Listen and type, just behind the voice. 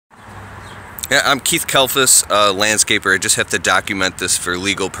Yeah, I'm Keith Kelfus, landscaper. I just have to document this for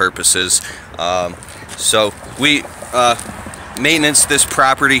legal purposes. So we maintenance this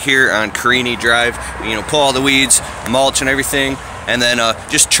property here on Carini Drive. You know, pull all the weeds, mulch and everything, and then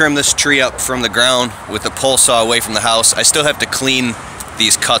just trim this tree up from the ground with the pole saw away from the house. I still have to clean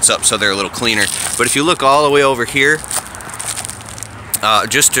these cuts up so they're a little cleaner. But if you look all the way over here,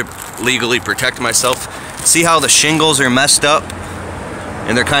 just to legally protect myself, see how the shingles are messed up?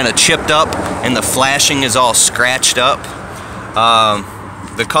 And they're kind of chipped up, and the flashing is all scratched up.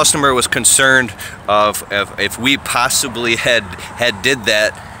 The customer was concerned of if we possibly had did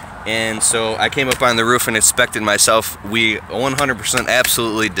that, and so I came up on the roof and inspected myself. We 100%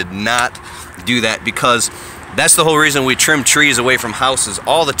 absolutely did not do that, because that's the whole reason we trim trees away from houses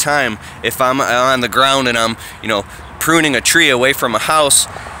all the time. If I'm on the ground and I'm, you know, pruning a tree away from a house,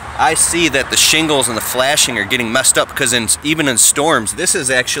 I see that the shingles and the flashing are getting messed up, because even in storms, this is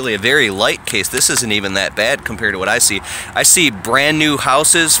actually a very light case. This isn't even that bad compared to what I see. I see brand new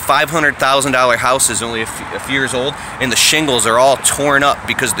houses, $500,000 houses, only a few years old, and the shingles are all torn up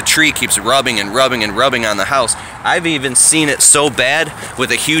because the tree keeps rubbing and rubbing and rubbing on the house. I've even seen it so bad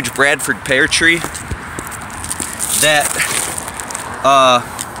with a huge Bradford pear tree that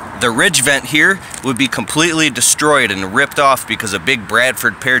the ridge vent here would be completely destroyed and ripped off because a big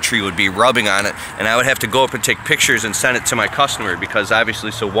Bradford pear tree would be rubbing on it, and I would have to go up and take pictures and send it to my customer, because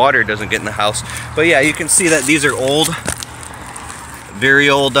obviously so water doesn't get in the house. But yeah, you can see that these are old, very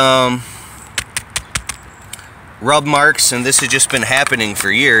old rub marks, and this has just been happening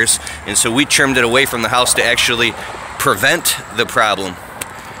for years, and so we trimmed it away from the house to actually prevent the problem,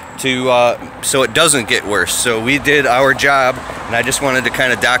 so it doesn't get worse. So we did our job, and I just wanted to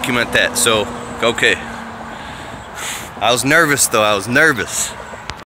kind of document that. So, okay. I was nervous though, I was nervous.